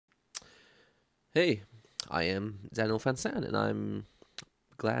Hey, I am Daniel Fansan, and I'm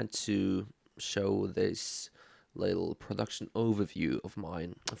glad to show this little production overview of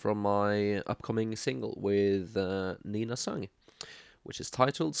mine from my upcoming single with Nina Sung, which is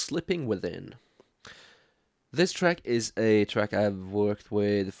titled Slipping Within. This track is a track I've worked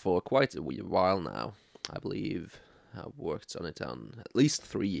with for quite a while now. I believe I've worked on it on at least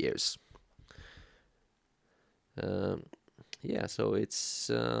 3 years. Um, yeah, so it's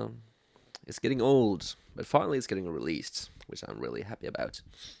getting old, but finally it's getting released, which I'm really happy about.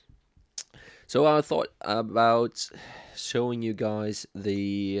 So I thought about showing you guys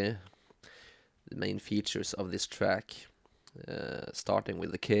the main features of this track, starting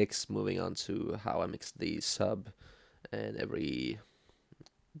with the kicks, moving on to how I mix the sub and every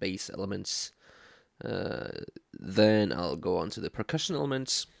bass elements. Then I'll go on to the percussion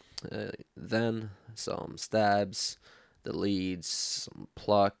elements, then some stabs, the leads, some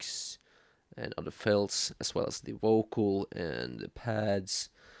plucks, and other fills, as well as the vocal and the pads,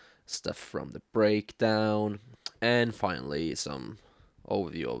 stuff from the breakdown, and finally some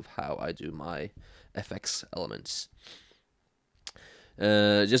overview of how I do my FX elements.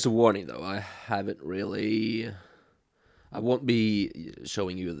 Just a warning though, I won't be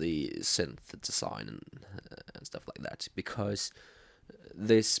showing you the synth design and stuff like that, because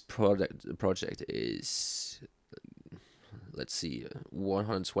this project is, let's see,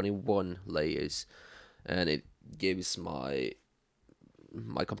 121 layers, and it gives my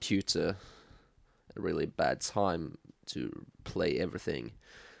computer a really bad time to play everything,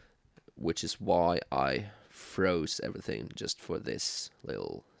 which is why I froze everything just for this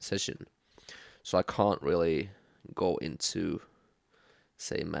little session. So I can't really go into,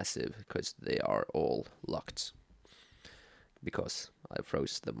 say, massive, because they are all locked, because I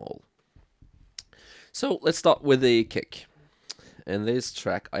froze them all. So let's start with the kick. In this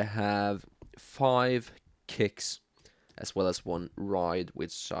track I have 5 kicks as well as one ride,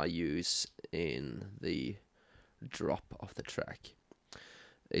 which I use in the drop of the track.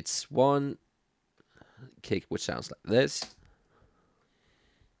 It's one kick which sounds like this.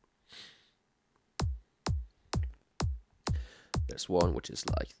 There's one which is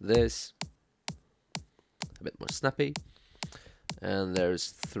like this, a bit more snappy. And there's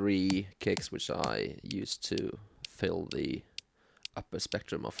 3 kicks which I use to fill the upper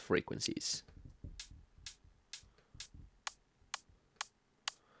spectrum of frequencies,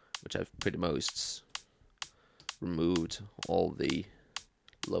 which I've pretty much removed all the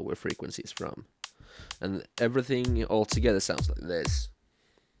lower frequencies from. And everything all together sounds like this.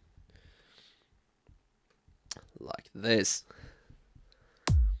 Like this.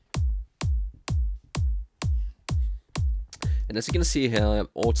 And as you can see here, I've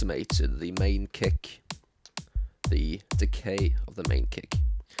automated the main kick, the decay of the main kick.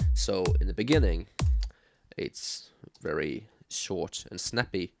 So in the beginning, it's very short and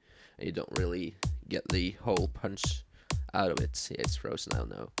snappy, and you don't really get the whole punch out of it. See, it's frozen out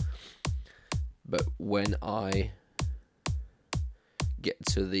now. But when I get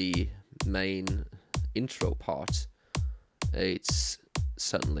to the main intro part, it's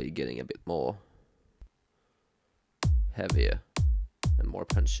suddenly getting a bit more heavier and more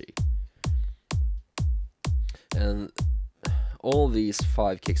punchy. And all these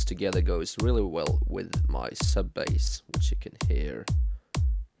 5 kicks together goes really well with my sub bass, which you can hear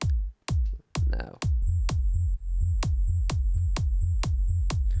now.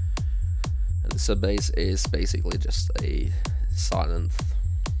 And the sub bass is basically just a silent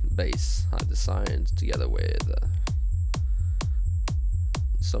bass I designed together with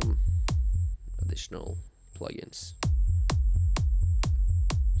some additional plugins.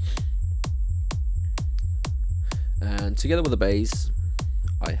 And together with the bass,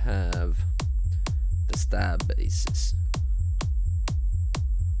 I have the stab basses.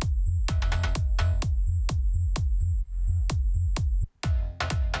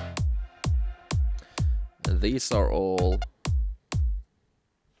 And these are all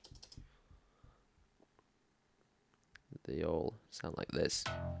they all sound like this.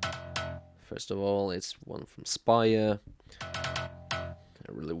 First of all, it's one from Spire.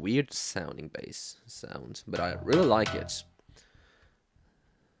 A really weird sounding bass sound, but I really like it.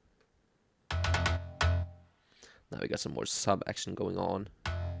 Now we got some more sub action going on.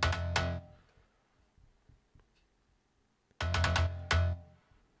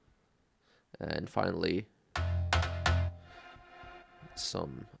 And finally,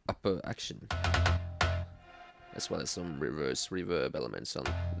 some upper action, as well as some reverse reverb elements on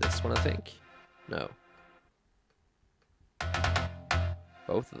this one, I think. No.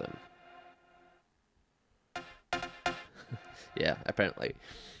 Both of them. Yeah, apparently.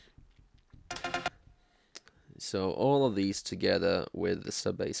 So all of these together with the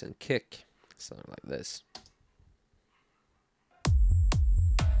sub bass and kick sound like this.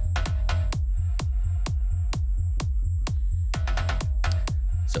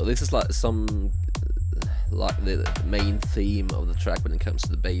 So this is like the main theme of the track when it comes to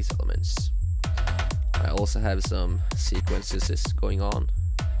the bass elements. I also have some sequences going on.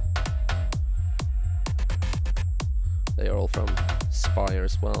 They are all from Spire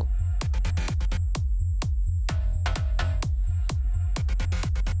as well.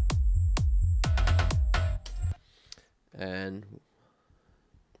 And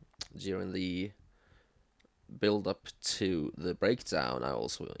during the build up to the breakdown, I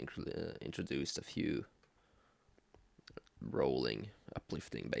also introduced a few rolling,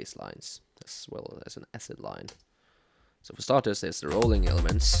 uplifting bass lines, as well as an acid line. So for starters, there's the rolling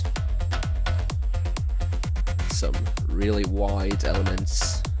elements, some really wide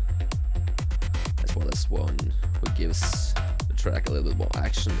elements, as well as one who gives the track a little bit more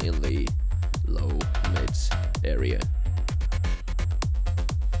action in the low mid area.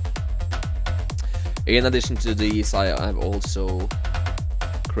 In addition to these, I have also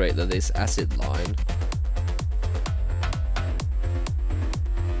created this acid line,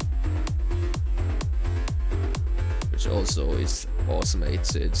 which also is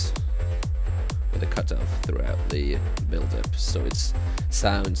automated with a cutoff throughout the build-up, so it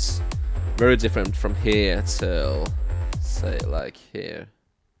sounds very different from here till, say, like here.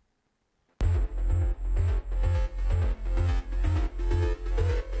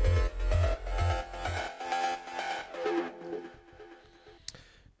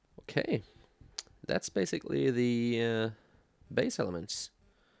 Okay, that's basically the bass elements.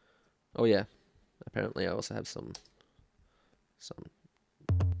 Oh yeah, apparently I also have some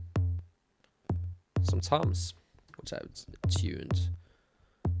toms, which I've tuned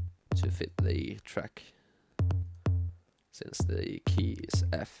to fit the track, since the key is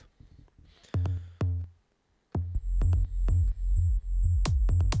F.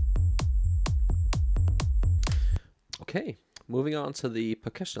 Okay. Moving on to the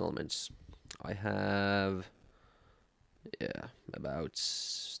percussion elements, I have, about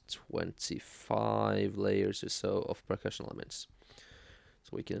 25 layers or so of percussion elements.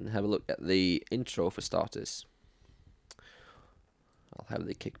 So we can have a look at the intro for starters. I'll have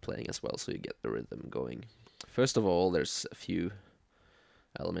the kick playing as well, so you get the rhythm going. First of all, there's a few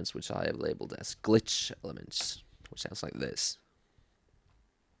elements which I have labeled as glitch elements, which sounds like this.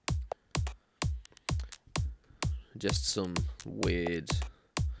 Just some weird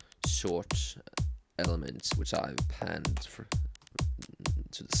short elements which I've panned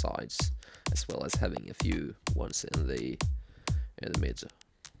to the sides, as well as having a few ones in the mid.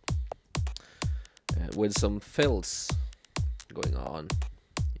 With some fills going on,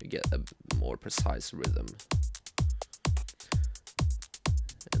 you get a more precise rhythm.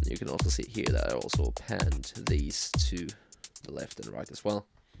 And you can also see here that I also panned these to the left and right as well.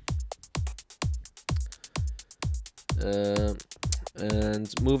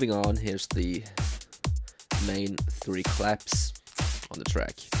 And moving on, here's the main 3 claps on the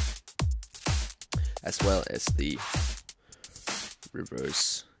track, as well as the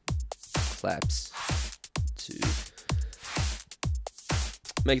reverse claps to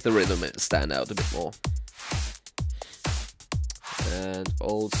make the rhythm stand out a bit more. And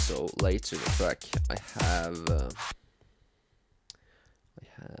also later in the track, I have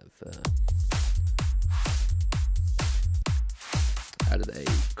added a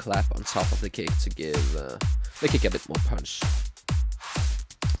clap on top of the kick to give the kick a bit more punch.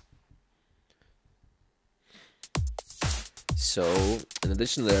 So in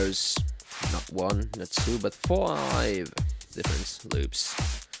addition, there's not 1, not 2, but 5 different loops,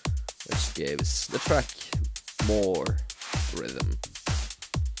 which gives the track more rhythm.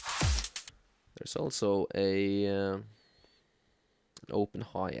 There's also an open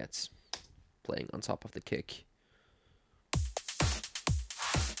hi-hat playing on top of the kick.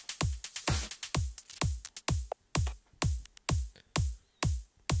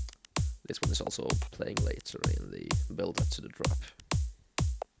 This one is also playing later in the build-up to the drop.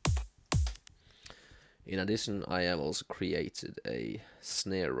 In addition, I have also created a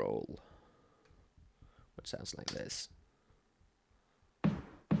snare roll, which sounds like this.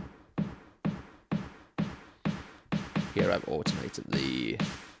 Here I've automated the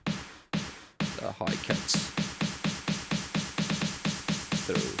high cuts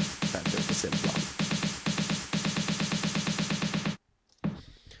through FabFilter Simplon.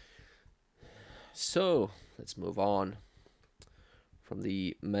 So let's move on from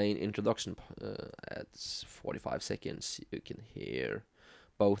the main introduction at 45 seconds. You can hear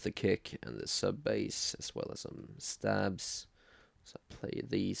both the kick and the sub bass, as well as some stabs. So I'll play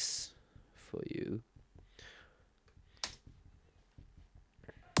these for you.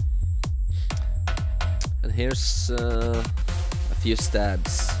 And here's a few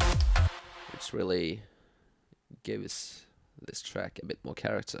stabs, which really gives this track a bit more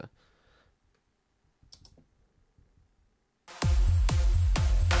character.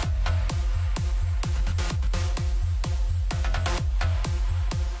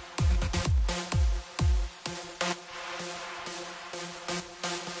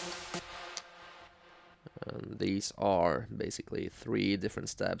 And these are basically 3 different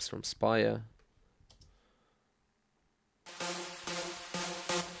stabs from Spire.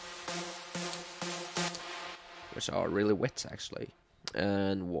 Which are really wet actually,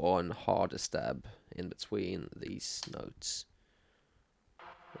 and 1 harder stab in between these notes,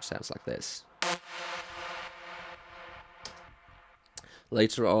 which sounds like this.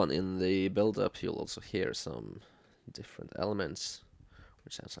 Later on in the build-up you'll also hear some different elements,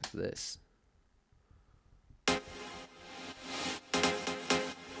 which sounds like this.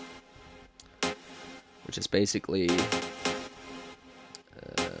 Which is basically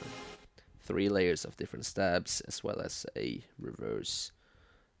 3 layers of different stabs, as well as a reverse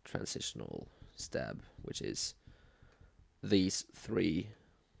transitional stab, which is these 3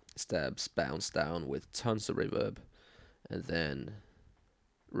 stabs bounced down with tons of reverb, and then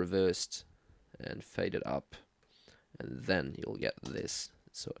reversed and faded up, and then you'll get this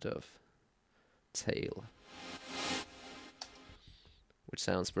sort of tail, which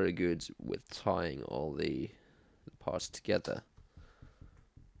sounds very good with tying all the parts together.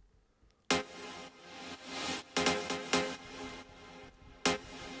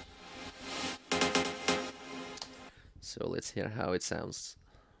 So let's hear how it sounds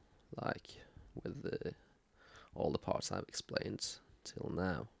like with all the parts I've explained till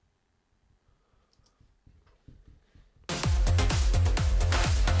now.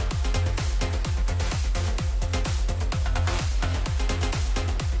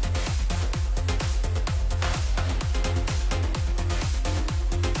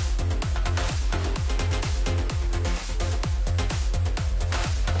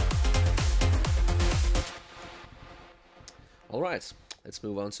 Alright, let's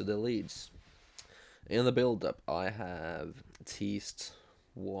move on to the leads. In the build-up I have teased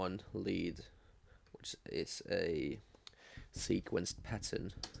 1 lead, which is a sequenced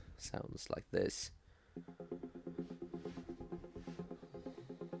pattern. Sounds like this.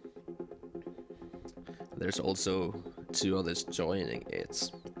 There's also 2 others joining it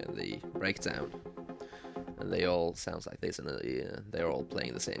in the breakdown, and they all sound like this, and they're all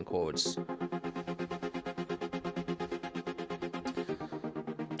playing the same chords.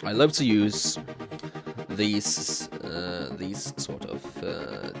 I love to use these sort of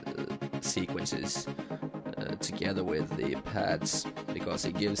sequences together with the pads, because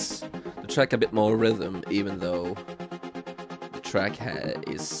it gives the track a bit more rhythm, even though the track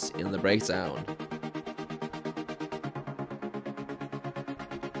is in the breakdown.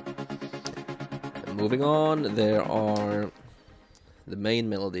 And moving on, the main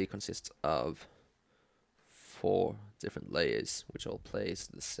melody consists of 4 different layers, which all plays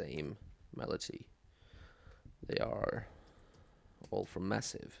the same melody. They are all from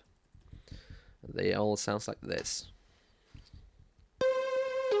Massive. They all sound like this.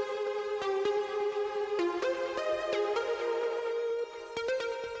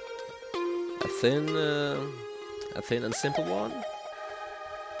 A thin and simple one.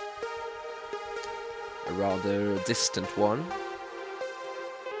 A rather distant one.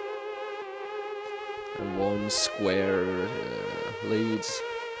 And 1 square lead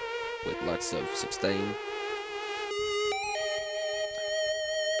with lots of sustain,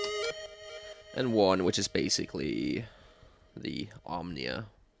 and 1 which is basically the Omnia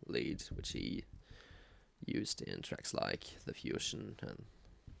lead, which he used in tracks like The Fusion and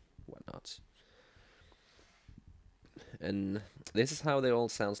whatnot. And this is how they all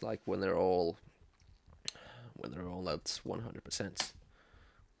sound like when they're all at 100%.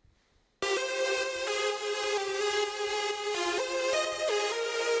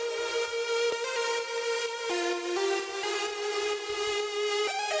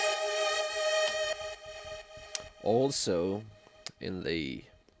 Also, in the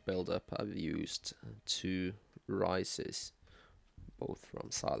build-up, I've used 2 rises, both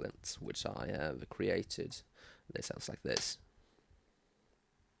from Silent, which I have created. They sound like this.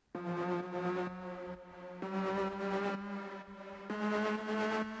 And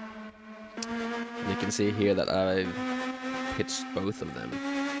you can see here that I've pitched both of them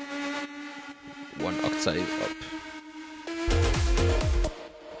 1 octave up.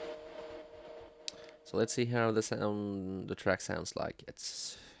 So let's see how the track sounds like.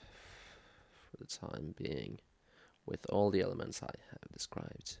 It's for the time being with all the elements I have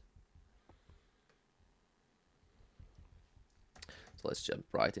described. So let's jump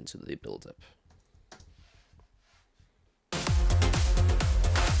right into the build-up.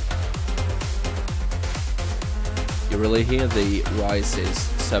 You really hear the rises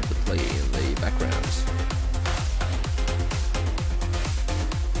separately in the background.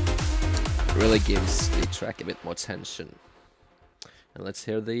 It really gives the track a bit more tension. And let's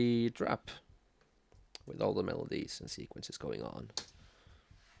hear the drop with all the melodies and sequences going on.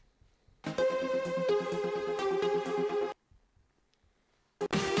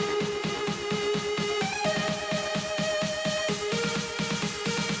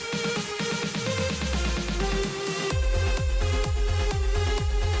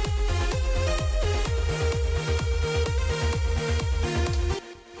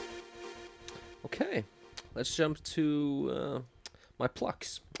 Okay, let's jump to my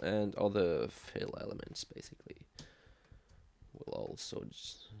plucks and other fill elements. Basically, will also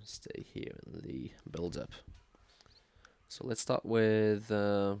stay here in the build-up. So let's start with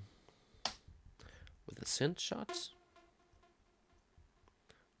a synth shot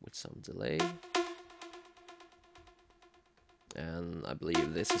with some delay, and I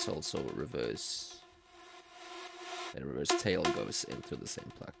believe this is also reverse. A reverse tail goes into the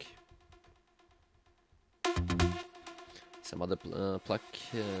same pluck. Some other pluck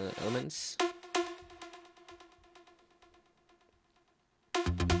elements.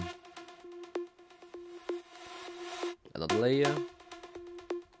 Another layer.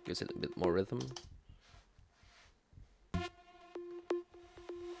 Gives it a bit more rhythm.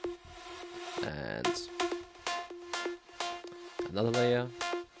 And another layer.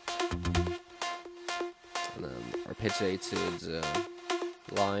 And then arpeggiated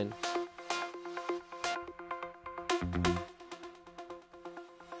line.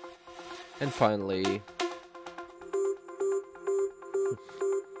 And finally,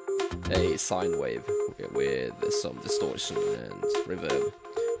 a sine wave with some distortion and reverb,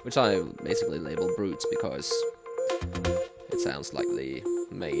 which I basically label brutes because it sounds like the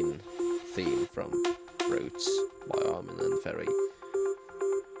main theme from Brutes by Armin and Ferry.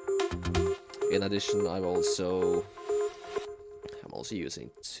 In addition, I'm also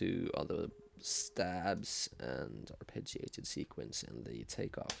using two other stabs and arpeggiated sequence in the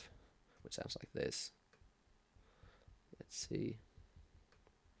takeoff, which sounds like this. Let's see.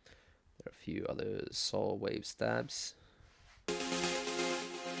 There are a few other saw wave stabs.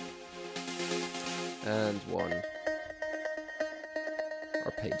 And one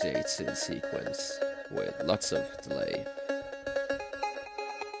arpeggiated sequence with lots of delay.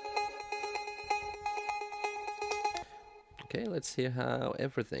 Okay, let's hear how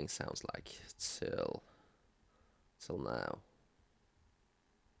everything sounds like till now.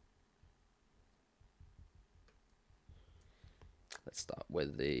 Let's start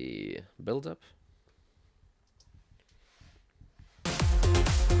with the build-up.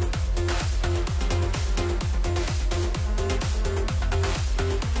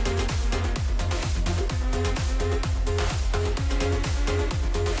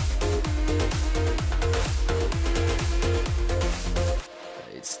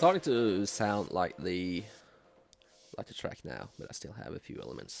 It's starting to sound like the track now, but I still have a few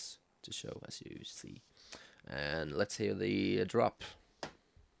elements to show, as you see. And let's hear the drop.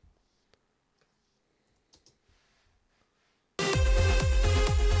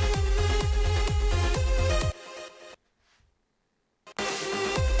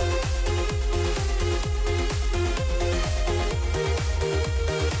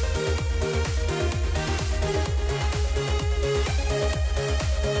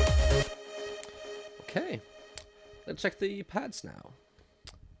 Okay, let's check the pads now.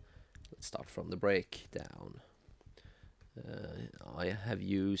 Let's start from the breakdown. I have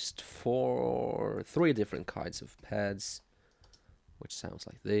used three different kinds of pads, which sounds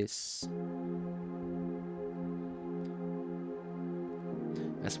like this,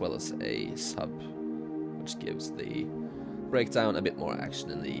 as well as a sub, which gives the breakdown a bit more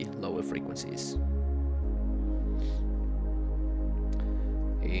action in the lower frequencies.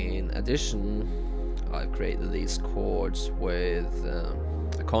 In addition, I've created these chords with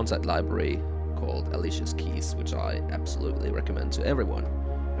a concept library called Alicia's Keys, which I absolutely recommend to everyone.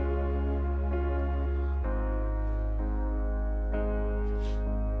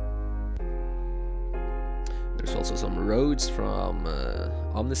 There's also some roads from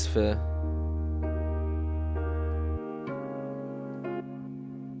Omnisphere,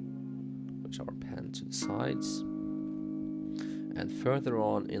 which are panned to the sides. And further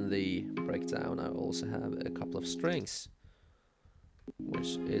on in the breakdown, I also have a couple of strings,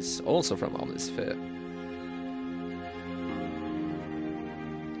 which is also from Omnisphere.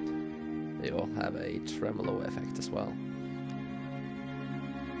 They all have a tremolo effect as well.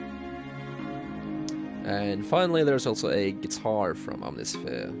 And finally, there's also a guitar from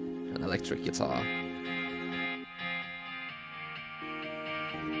Omnisphere, an electric guitar.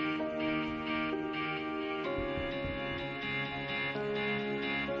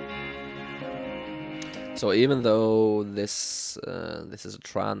 So even though this is a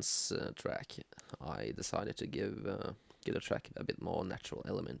trance track, I decided to give the track a bit more natural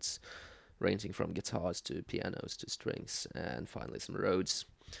elements, ranging from guitars to pianos to strings, and finally some Rhodes.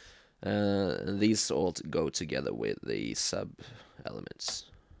 These all go together with the sub elements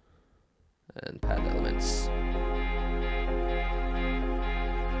and pad elements.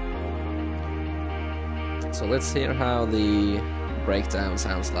 So let's hear how the breakdown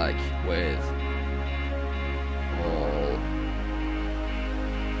sounds like with all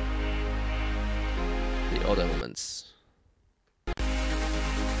the odd elements.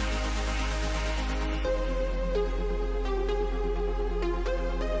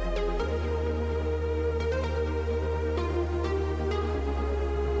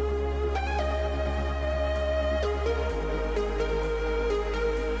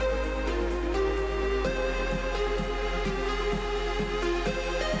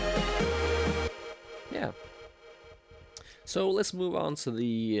 So let's move on to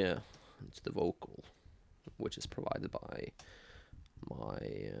the vocal, which is provided by my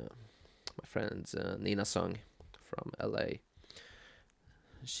friend Nina Sung from LA.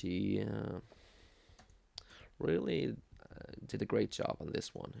 She really did a great job on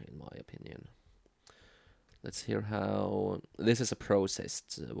this one, in my opinion. Let's hear how this is a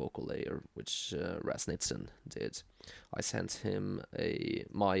processed vocal layer, which Rasnitsen did. I sent him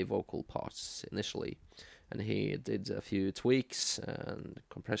my vocal parts initially, and he did a few tweaks and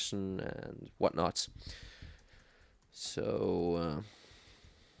compression and whatnot. So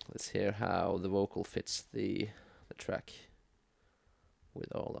let's hear how the vocal fits the track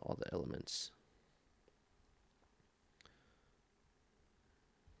with all the other elements.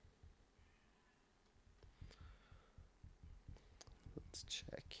 Let's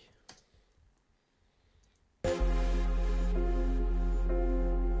check.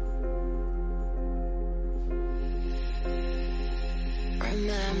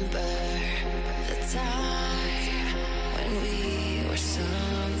 Remember the time when we were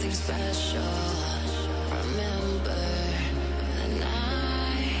something special. Remember the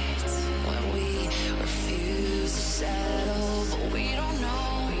night when we refused to settle. But we don't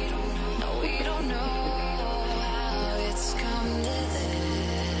know, no, we don't know how it's come to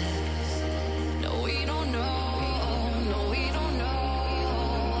this. No, we don't know, no, we don't know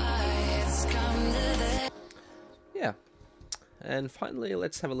why it's come to this. Yeah. And finally,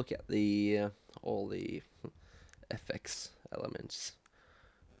 let's have a look at the all the FX elements,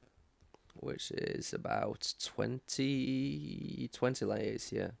 which is about 20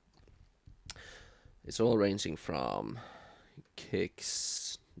 layers, yeah. It's all ranging from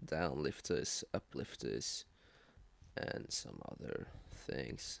kicks, downlifters, uplifters, and some other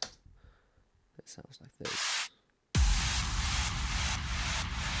things. It sounds like this.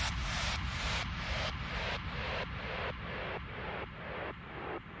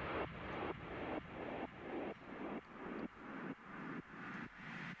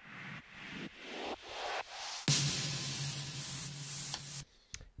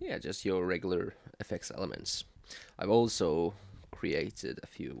 Yeah, just your regular effects elements. I've also created a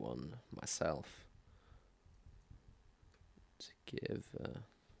few one myself to give the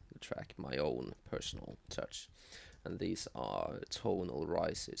track my own personal touch. And these are tonal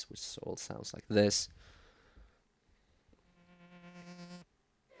rises, which all sounds like this.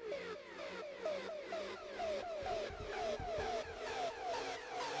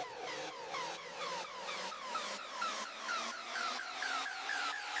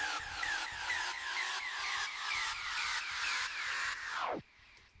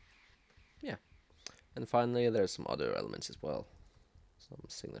 Yeah, and finally there's some other elements as well, some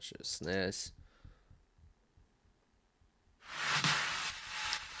signature snares.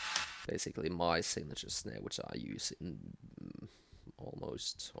 Basically my signature snare, which I use in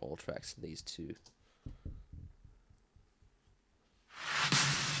almost all tracks, these two.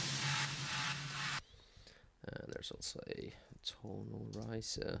 And there's also a tonal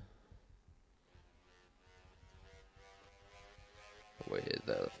riser with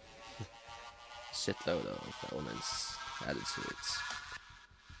a shitload of elements added to it.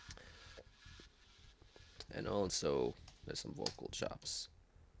 And also there's some vocal chops,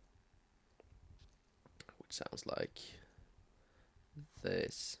 which sounds like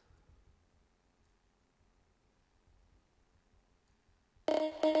this.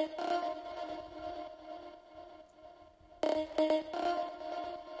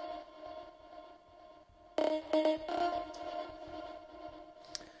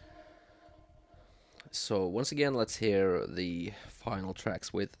 So once again, let's hear the final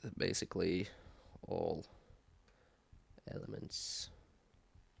tracks with basically all elements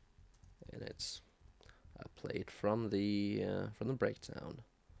in it. I played from the breakdown.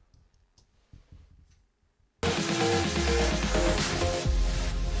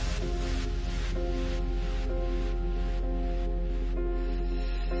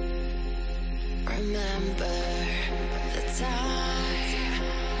 Remember the time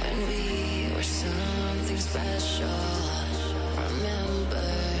when we were something special.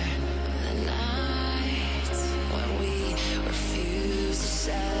 Remember the night when we refused to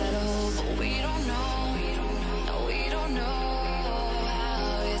settle, but we don't know, no, we don't know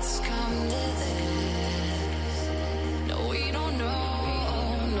how it's come to this. No, we don't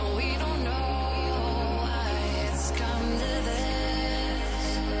know, no, we don't know why it's come to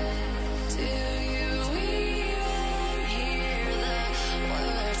this. Do you even hear the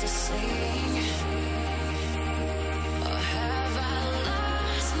words I sing? Or have I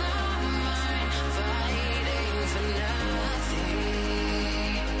lost my mind fighting for nothing?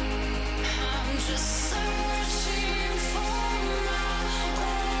 I'm just searching for my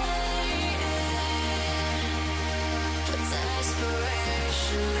way in, but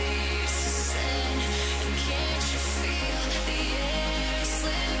desperation leads to sin. And can't you feel the air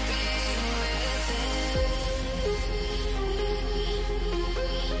slipping with it?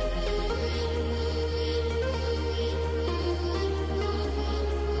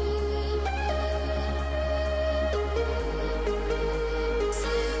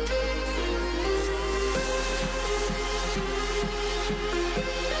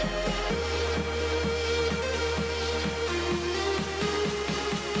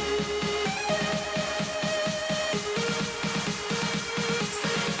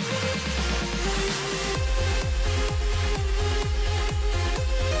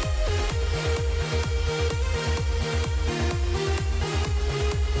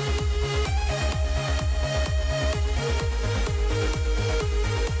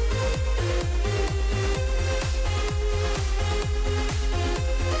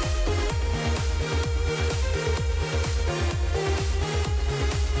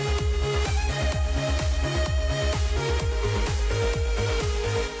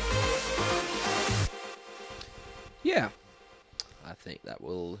 Yeah, I think that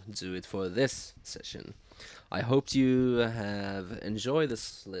will do it for this session. I hope you have enjoyed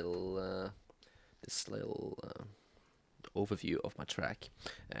this little overview of my track,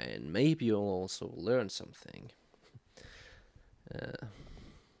 and maybe you'll also learn something. And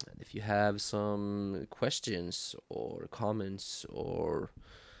if you have some questions or comments or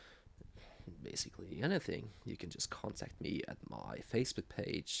basically anything, you can just contact me at my Facebook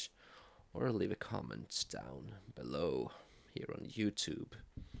page or leave a comment down below here on YouTube.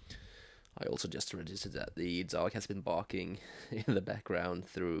 I also just registered that the dog has been barking in the background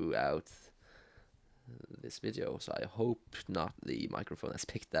throughout this video, so I hope not the microphone has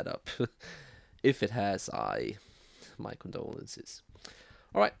picked that up. If it has, my condolences.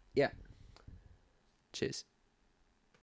 Alright, yeah. Cheers.